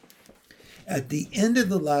At the end of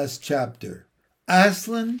the last chapter,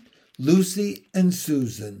 Aslan, Lucy, and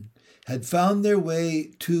Susan had found their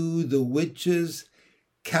way to the witch's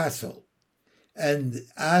castle, and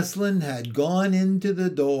Aslan had gone into the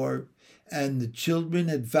door, and the children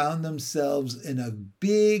had found themselves in a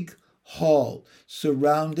big hall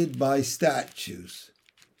surrounded by statues.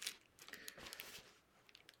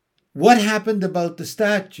 What happened about the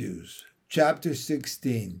statues? Chapter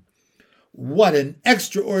 16. What an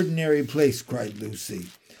extraordinary place, cried Lucy.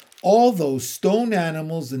 All those stone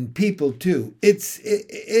animals and people, too.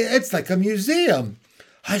 It's like a museum.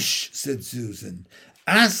 Hush, said Susan.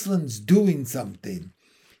 Aslan's doing something.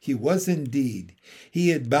 He was indeed. He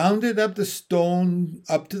had bounded up to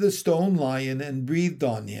the stone lion and breathed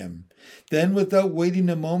on him. Then, without waiting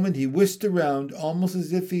a moment, he whisked around, almost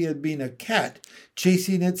as if he had been a cat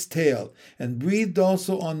chasing its tail, and breathed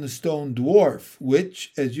also on the stone dwarf,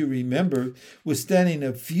 which, as you remember, was standing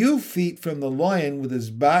a few feet from the lion with his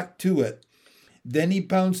back to it. Then he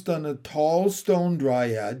pounced on a tall stone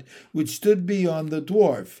dryad, which stood beyond the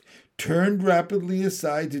dwarf, turned rapidly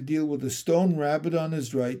aside to deal with a stone rabbit on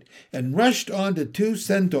his right, and rushed on to two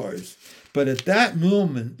centaurs. But at that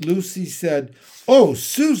moment, Lucy said, "Oh,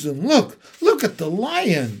 Susan, look at the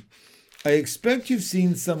lion." I expect you've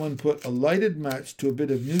seen someone put a lighted match to a bit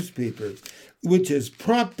of newspaper, which is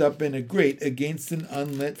propped up in a grate against an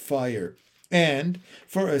unlit fire. And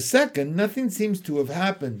for a second, nothing seems to have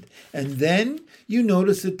happened. And then you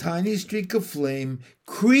notice a tiny streak of flame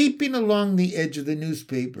creeping along the edge of the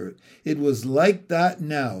newspaper. It was like that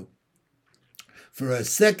now. For a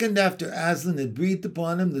second after Aslan had breathed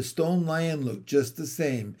upon him, the stone lion looked just the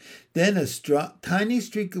same. Then a tiny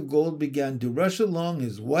streak of gold began to rush along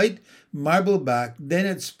his white marble back. Then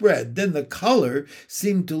it spread. Then the color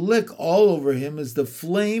seemed to lick all over him as the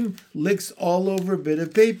flame licks all over a bit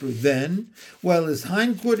of paper. Then, while his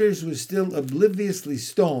hindquarters were still obliviously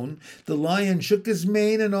stone, the lion shook his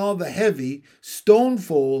mane and all the heavy stone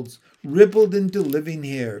folds rippled into living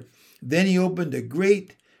hair. Then he opened a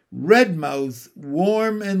great red mouth,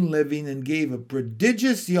 warm and living, and gave a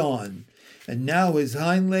prodigious yawn. And now his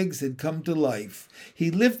hind legs had come to life.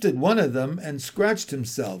 He lifted one of them and scratched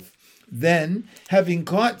himself. Then, having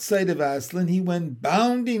caught sight of Aslan, he went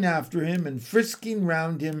bounding after him and frisking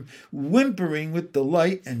round him, whimpering with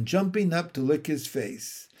delight and jumping up to lick his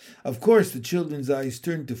face. Of course, the children's eyes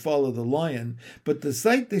turned to follow the lion, but the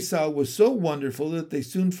sight they saw was so wonderful that they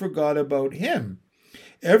soon forgot about him.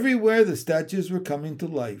 Everywhere the statues were coming to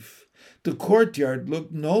life. The courtyard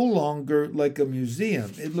looked no longer like a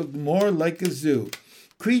museum. It looked more like a zoo.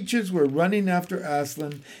 Creatures were running after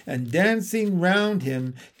Aslan and dancing round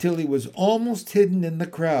him till he was almost hidden in the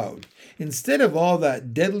crowd. Instead of all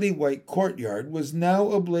that deadly white courtyard was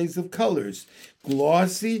now a blaze of colors.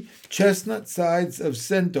 Glossy chestnut sides of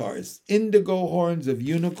centaurs, indigo horns of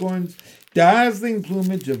unicorns, dazzling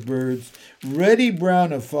plumage of birds, reddy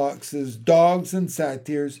brown of foxes, dogs and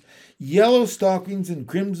satyrs, yellow stockings and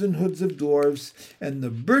crimson hoods of dwarfs, and the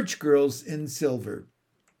birch girls in silver,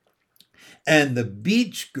 and the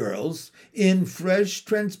beech girls in fresh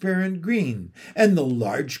transparent green, and the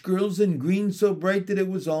larch girls in green so bright that it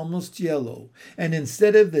was almost yellow. And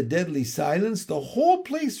instead of the deadly silence, the whole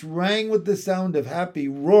place rang with the sound of happy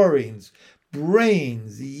roarings,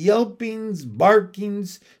 brayings, yelpings,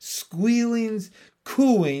 barkings, squealings,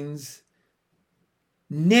 cooings,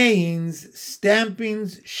 neighings,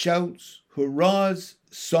 stampings, shouts, hurrahs,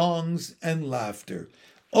 songs, and laughter.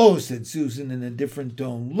 "Oh," said Susan in a different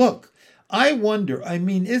tone, "look, I wonder,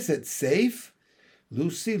 is it safe?"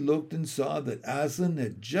 Lucy looked and saw that Aslan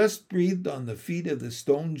had just breathed on the feet of the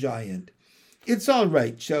stone giant. "It's all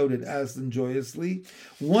right," shouted Aslan joyously.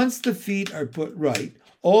 "Once the feet are put right,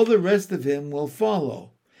 all the rest of him will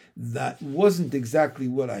follow." "That wasn't exactly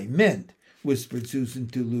what I meant," whispered Susan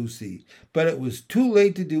to Lucy, but it was too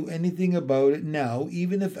late to do anything about it now,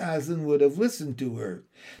 even if Aslan would have listened to her.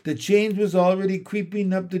 The change was already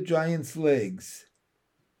creeping up the giant's legs.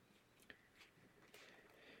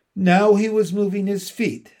 Now he was moving his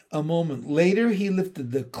feet. A moment later, he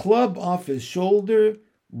lifted the club off his shoulder,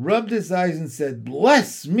 rubbed his eyes, and said,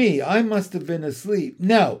 "Bless me, I must have been asleep.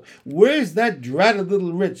 Now, where's that dratted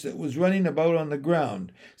little witch that was running about on the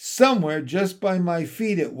ground? Somewhere just by my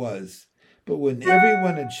feet it was." But when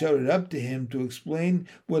everyone had shouted up to him to explain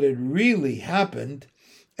what had really happened,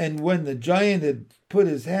 and when the giant had put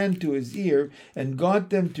his hand to his ear and got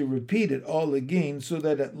them to repeat it all again so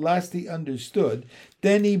that at last he understood,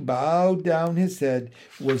 then he bowed down his head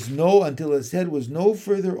until his head was no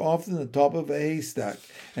further off than the top of a haystack,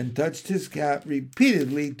 and touched his cap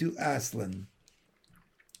repeatedly to Aslan,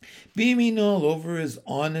 beaming all over his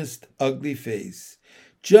honest, ugly face.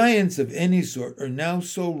 Giants of any sort are now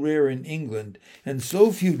so rare in England, and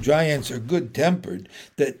so few giants are good-tempered,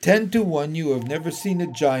 that 10 to 1 you have never seen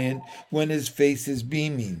a giant when his face is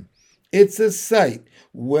beaming. It's a sight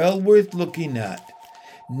well worth looking at.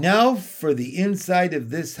 Now for the inside of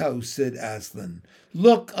this house, said Aslan.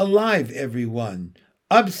 Look alive, everyone.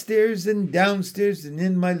 Upstairs and downstairs and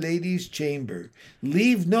in my lady's chamber.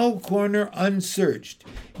 Leave no corner unsearched.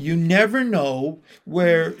 You never know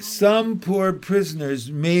where some poor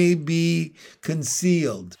prisoners may be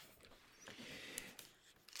concealed.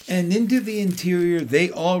 And into the interior they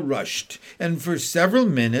all rushed, and for several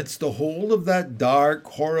minutes the whole of that dark,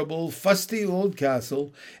 horrible, fusty old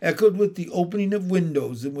castle echoed with the opening of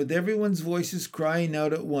windows and with everyone's voices crying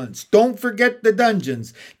out at once, Don't forget the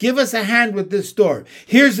dungeons! Give us a hand with this door!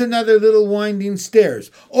 Here's another little winding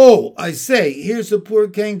stairs! Oh, I say, here's a poor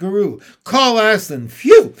kangaroo! Call Aslan!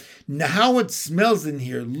 Phew! Now how it smells in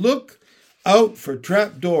here! Look out for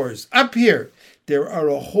trap doors! Up here! There are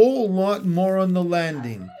a whole lot more on the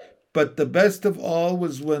landing. But the best of all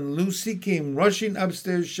was when Lucy came rushing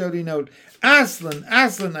upstairs shouting out, Aslan,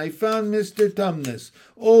 Aslan, I found Mr. Tumnus.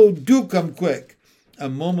 Oh, do come quick. A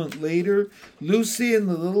moment later, Lucy and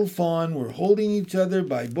the little fawn were holding each other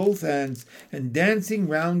by both hands and dancing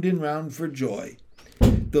round and round for joy.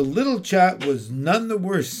 The little chap was none the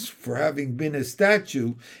worse for having been a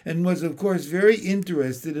statue, and was of course very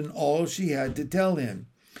interested in all she had to tell him.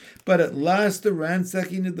 But at last the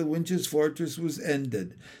ransacking of the Winches fortress was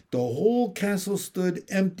ended. The whole castle stood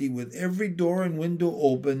empty, with every door and window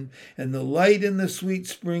open, and the light and the sweet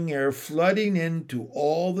spring air flooding into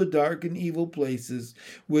all the dark and evil places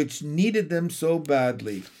which needed them so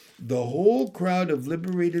badly. The whole crowd of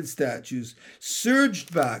liberated statues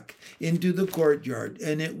surged back into the courtyard,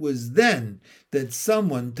 and it was then that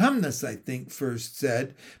someone, Tumnus, I think, first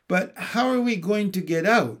said, But how are we going to get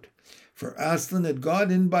out? For Aslan had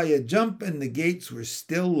got in by a jump, and the gates were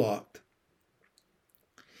still locked.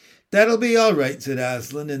 That'll be all right, said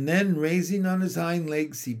Aslan, and then, raising on his hind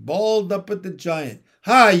legs, he bawled up at the giant.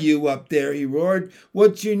 Hi, you up there, he roared.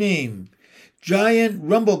 What's your name? Giant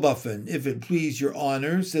Rumblebuffin, if it please your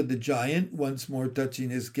honour, said the giant, once more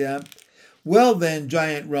touching his cap. Well then,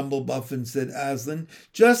 Giant Rumblebuffin, said Aslan,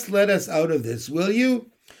 just let us out of this, will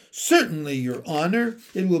you? Certainly, your honour,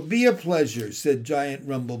 it will be a pleasure, said Giant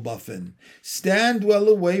Rumblebuffin. Stand well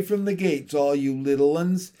away from the gates, all you little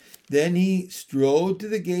uns. Then he strode to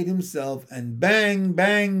the gate himself, and bang,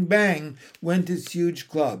 bang, bang went his huge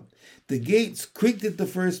club. The gates creaked at the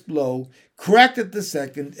first blow, cracked at the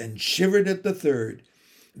second, and shivered at the third.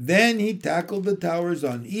 Then he tackled the towers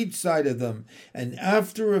on each side of them, and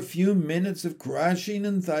after a few minutes of crashing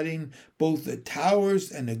and thudding, both the towers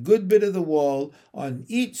and a good bit of the wall on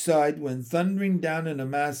each side went thundering down in a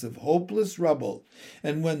mass of hopeless rubble.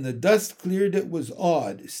 And when the dust cleared, it was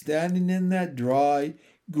odd, standing in that dry,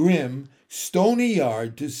 grim, stony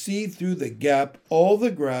yard, to see through the gap all the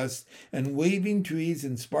grass and waving trees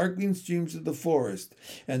and sparkling streams of the forest,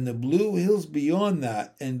 and the blue hills beyond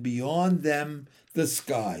that, and beyond them the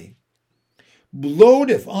sky.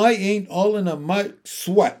 Blowed if I ain't all in a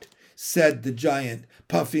sweat, said the giant,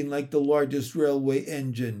 puffing like the largest railway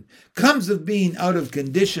engine. Comes of being out of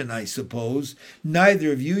condition, I suppose.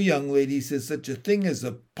 Neither of you young ladies has such a thing as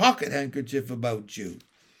a pocket handkerchief about you.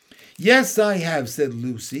 Yes, I have, said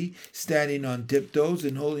Lucy, standing on tiptoes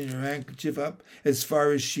and holding her handkerchief up as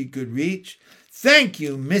far as she could reach. Thank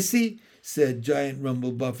you, missy, said Giant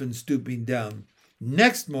Rumblebuffin, stooping down.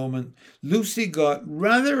 Next moment, Lucy got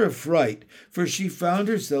rather a fright, for she found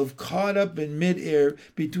herself caught up in mid-air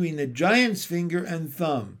between the giant's finger and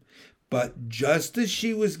thumb. But just as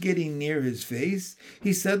she was getting near his face,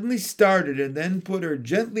 he suddenly started and then put her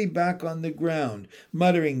gently back on the ground,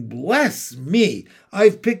 muttering, Bless me!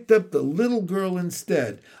 I've picked up the little girl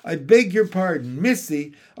instead. I beg your pardon,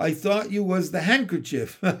 missy. I thought you was the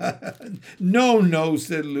handkerchief. No,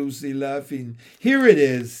 said Lucy, laughing. Here it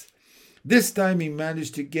is. This time he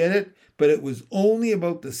managed to get it, but it was only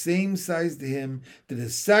about the same size to him that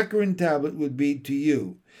a saccharine tablet would be to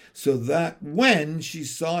you, so that when she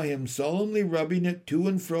saw him solemnly rubbing it to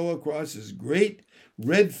and fro across his great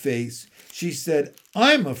red face, she said,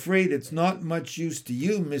 I'm afraid it's not much use to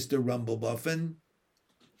you, Mr. Rumblebuffin.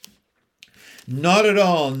 Not at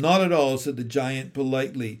all, said the giant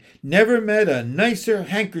politely. Never met a nicer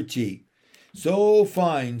handkerchief. So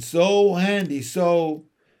fine, so handy, so...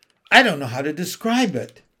 I don't know how to describe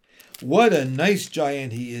it. What a nice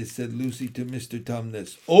giant he is, said Lucy to Mr.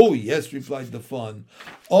 Tumnus. Oh, yes, replied the fawn.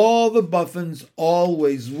 All the Buffins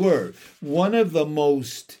always were. One of the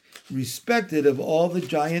most respected of all the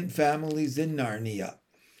giant families in Narnia.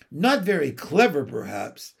 Not very clever,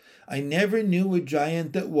 perhaps, I never knew a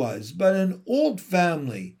giant that was, but an old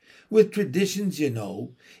family, with traditions, you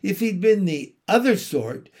know. If he'd been the other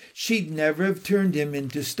sort, she'd never have turned him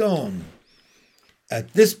into stone."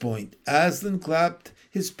 At this point, Aslan clapped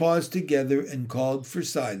his paws together and called for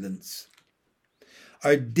silence.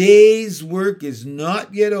 "Our day's work is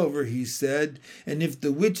not yet over," he said, "and if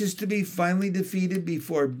the witch is to be finally defeated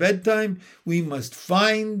before bedtime, we must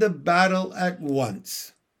find the battle at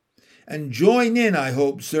once." "And join in, I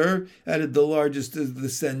hope, sir," added the largest of the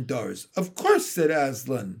centaurs. "Of course," said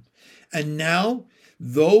Aslan. "And now,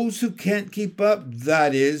 those who can't keep up,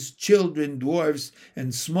 that is, children, dwarfs,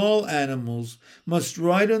 and small animals, must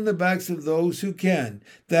ride on the backs of those who can,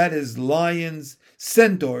 that is, lions,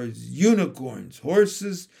 centaurs, unicorns,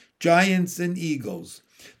 horses, giants, and eagles.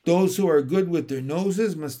 Those who are good with their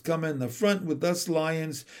noses must come in the front with us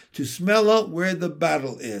lions to smell out where the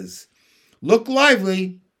battle is. Look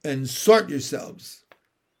lively and sort yourselves."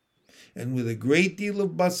 And with a great deal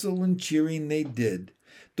of bustle and cheering they did.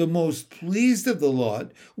 The most pleased of the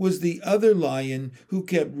lot was the other lion, who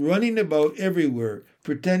kept running about everywhere,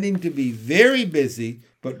 pretending to be very busy,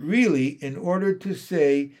 but really in order to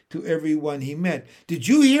say to everyone he met, "Did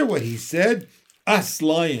you hear what he said? Us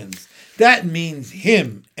lions. That means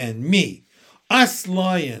him and me. Us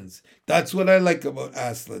lions. That's what I like about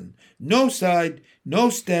Aslan. No side, no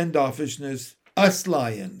standoffishness. Us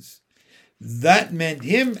lions." That meant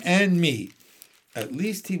him and me. At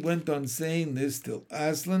least he went on saying this till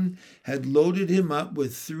Aslan had loaded him up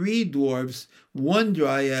with 3 dwarfs, 1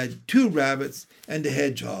 dryad, 2 rabbits, and a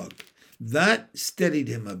hedgehog. That steadied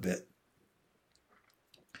him a bit.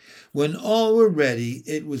 When all were ready,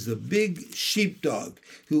 it was a big sheepdog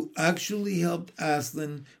who actually helped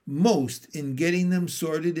Aslan most in getting them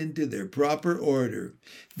sorted into their proper order.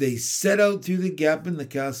 They set out through the gap in the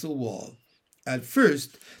castle wall. At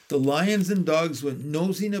first, the lions and dogs went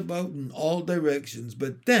nosing about in all directions,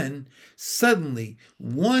 but then, suddenly,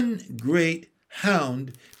 one great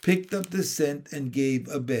hound picked up the scent and gave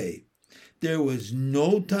a bay. There was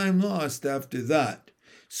no time lost after that.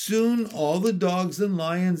 Soon all the dogs and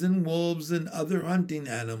lions and wolves and other hunting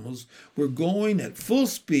animals were going at full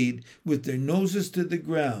speed with their noses to the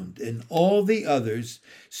ground, and all the others,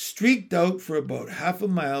 streaked out for about half a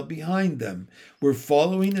mile behind them, were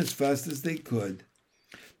following as fast as they could.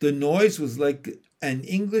 The noise was like an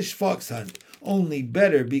English fox hunt, only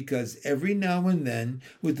better, because every now and then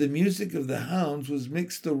with the music of the hounds was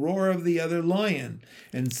mixed the roar of the other lion,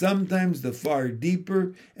 and sometimes the far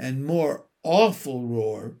deeper and more awful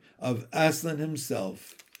roar of Aslan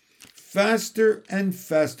himself. Faster and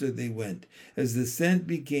faster they went, as the scent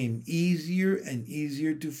became easier and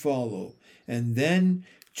easier to follow, and then,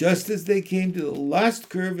 just as they came to the last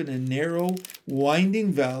curve in a narrow,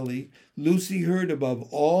 winding valley, Lucy heard above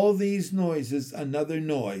all these noises another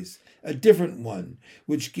noise, a different one,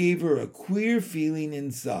 which gave her a queer feeling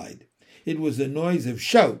inside. It was a noise of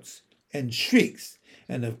shouts and shrieks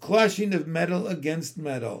and of clashing of metal against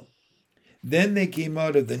metal. Then they came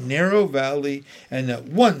out of the narrow valley, and at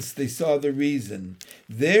once they saw the reason.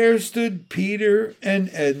 There stood Peter and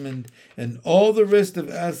Edmund and all the rest of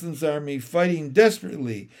Aslan's army fighting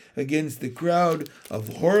desperately against the crowd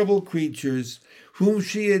of horrible creatures whom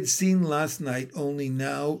she had seen last night, only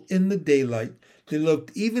now, in the daylight, they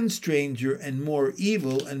looked even stranger and more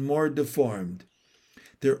evil and more deformed.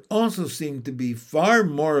 There also seemed to be far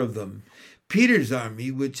more of them. Peter's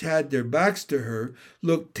army, which had their backs to her,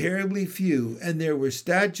 looked terribly few, and there were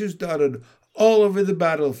statues dotted all over the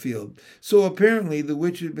battlefield, so apparently the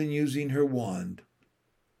witch had been using her wand.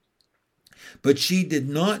 But she did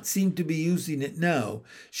not seem to be using it now.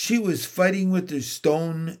 She was fighting with her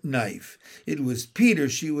stone knife. It was Peter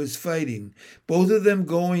she was fighting, both of them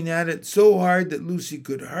going at it so hard that Lucy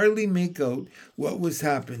could hardly make out what was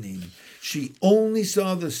happening. She only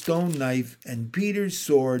saw the stone knife and Peter's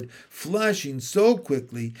sword flashing so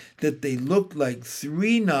quickly that they looked like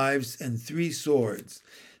 3 knives and 3 swords.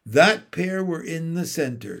 That pair were in the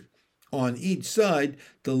center. On each side,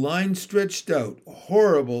 the line stretched out.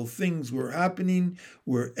 Horrible things were happening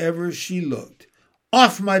wherever she looked.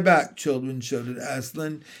 "Off my back, children," shouted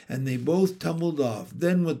Aslan, and they both tumbled off.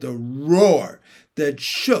 Then, with a roar that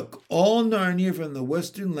shook all Narnia from the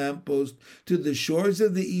western lamppost to the shores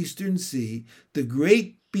of the eastern sea, the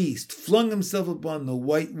great beast flung himself upon the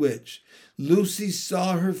white witch. Lucy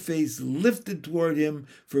saw her face lifted toward him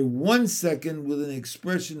for 1 second with an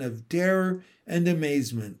expression of terror and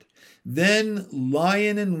amazement. Then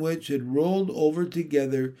lion and witch had rolled over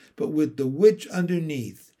together, but with the witch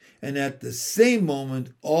underneath. And at the same moment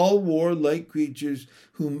all warlike creatures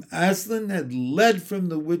whom Aslan had led from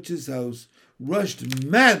the witch's house rushed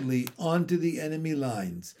madly onto the enemy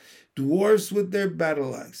lines. Dwarfs with their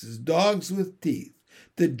battle axes, dogs with teeth,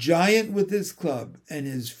 the giant with his club, and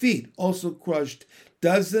his feet also crushed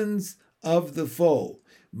dozens of the foe.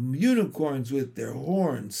 Unicorns with their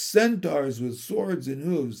horns, centaurs with swords and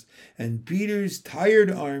hooves, and Peter's tired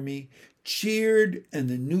army cheered, and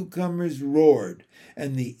the newcomers roared,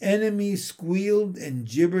 and the enemy squealed and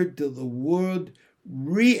gibbered till the world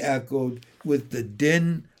re-echoed with the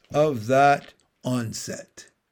din of that onset.